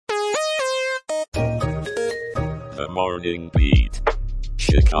Morning Beat,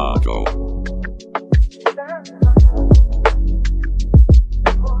 Chicago.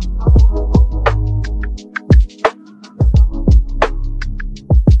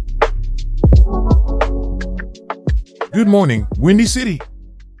 Good morning, Windy City.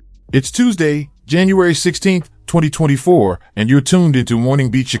 It's Tuesday, January 16th, 2024, and you're tuned into Morning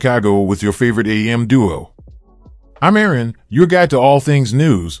Beat Chicago with your favorite AM duo. I'm Aaron, your guide to all things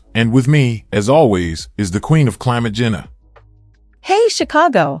news, and with me, as always, is the queen of climate, Jenna. Hey,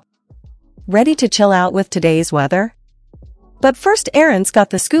 Chicago! Ready to chill out with today's weather? But first, Aaron's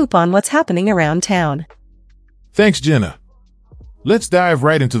got the scoop on what's happening around town. Thanks, Jenna. Let's dive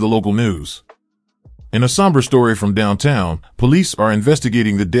right into the local news. In a somber story from downtown, police are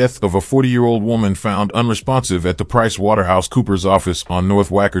investigating the death of a 40-year-old woman found unresponsive at the Price Waterhouse Cooper's office on North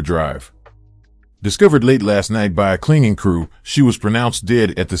Wacker Drive. Discovered late last night by a cleaning crew, she was pronounced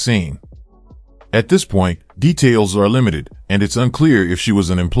dead at the scene. At this point, details are limited, and it's unclear if she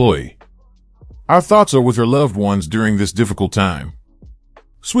was an employee. Our thoughts are with her loved ones during this difficult time.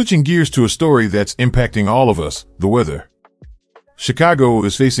 Switching gears to a story that's impacting all of us, the weather. Chicago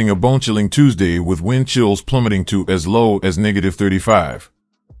is facing a bone-chilling Tuesday with wind chills plummeting to as low as -35.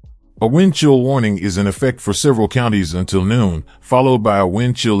 A wind chill warning is in effect for several counties until noon, followed by a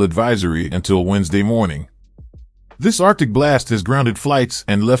wind chill advisory until Wednesday morning. This Arctic blast has grounded flights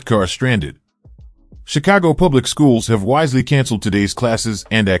and left cars stranded. Chicago public schools have wisely canceled today's classes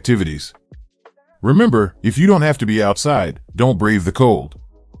and activities. Remember, if you don't have to be outside, don't brave the cold.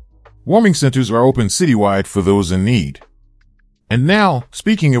 Warming centers are open citywide for those in need. And now,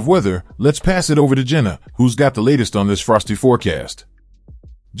 speaking of weather, let's pass it over to Jenna, who's got the latest on this frosty forecast.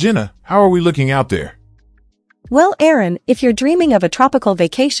 Jenna, how are we looking out there? Well, Aaron, if you're dreaming of a tropical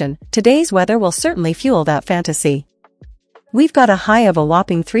vacation, today's weather will certainly fuel that fantasy. We've got a high of a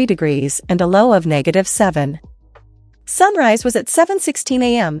whopping 3 degrees and a low of -7. Sunrise was at 7:16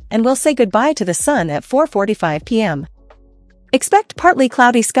 a.m. and we'll say goodbye to the sun at 4:45 p.m. Expect partly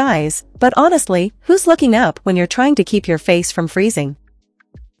cloudy skies, but honestly, who's looking up when you're trying to keep your face from freezing?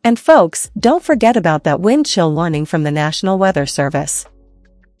 And folks, don't forget about that wind chill warning from the National Weather Service.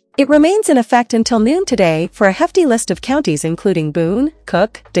 It remains in effect until noon today for a hefty list of counties including Boone,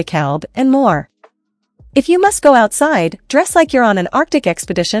 Cook, DeKalb, and more. If you must go outside, dress like you're on an Arctic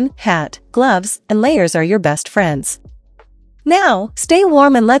expedition, hat, gloves, and layers are your best friends. Now, stay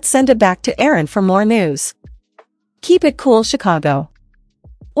warm and let's send it back to Aaron for more news. Keep it cool, Chicago.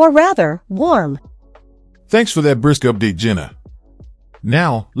 Or rather, warm. Thanks for that brisk update, Jenna.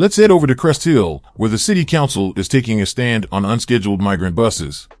 Now, let's head over to Crest Hill, where the City Council is taking a stand on unscheduled migrant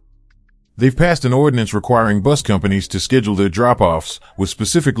buses. They've passed an ordinance requiring bus companies to schedule their drop-offs with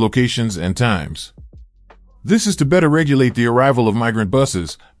specific locations and times. This is to better regulate the arrival of migrant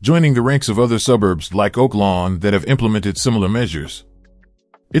buses, joining the ranks of other suburbs like Oak Lawn that have implemented similar measures.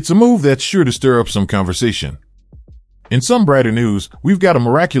 It's a move that's sure to stir up some conversation. In some brighter news, we've got a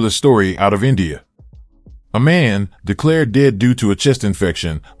miraculous story out of India. A man, declared dead due to a chest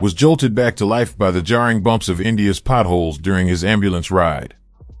infection, was jolted back to life by the jarring bumps of India's potholes during his ambulance ride.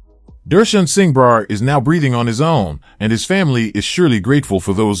 Darshan Singh Brar is now breathing on his own, and his family is surely grateful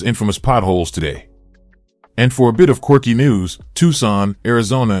for those infamous potholes today. And for a bit of quirky news, Tucson,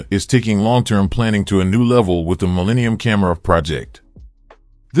 Arizona is taking long-term planning to a new level with the Millennium Camera Project.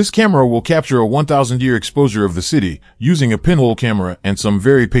 This camera will capture a 1,000-year exposure of the city using a pinhole camera and some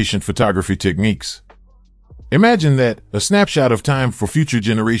very patient photography techniques. Imagine that, a snapshot of time for future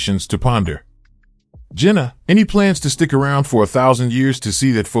generations to ponder. Jenna, any plans to stick around for 1,000 years to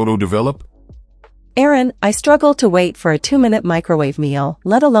see that photo develop? Aaron, I struggle to wait for a 2-minute microwave meal,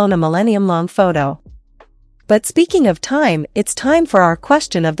 let alone a millennium-long photo. But speaking of time, it's time for our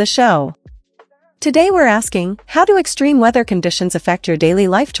question of the show. Today we're asking, how do extreme weather conditions affect your daily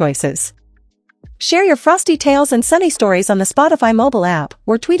life choices? Share your frosty tales and sunny stories on the Spotify mobile app,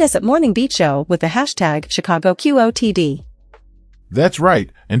 or tweet us at Morning Beat Show with the hashtag ChicagoQOTD. That's right,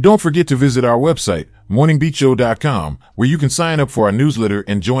 and don't forget to visit our website, morningbeatshow.com, where you can sign up for our newsletter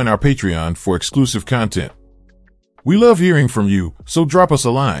and join our Patreon for exclusive content. We love hearing from you, so drop us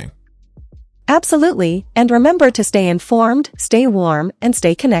a line. Absolutely, and remember to stay informed, stay warm, and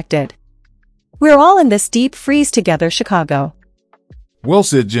stay connected. We're all in this deep freeze together, Chicago. Well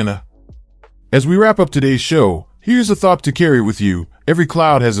said, Jenna. As we wrap up today's show, here's a thought to carry with you. Every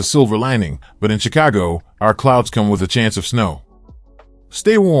cloud has a silver lining, but in Chicago, our clouds come with a chance of snow.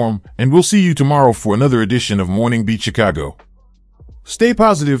 Stay warm, and we'll see you tomorrow for another edition of Morning Beat Chicago. Stay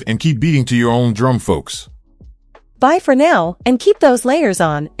positive and keep beating to your own drum, folks. Bye for now, and keep those layers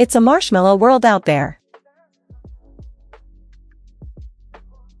on. It's a marshmallow world out there.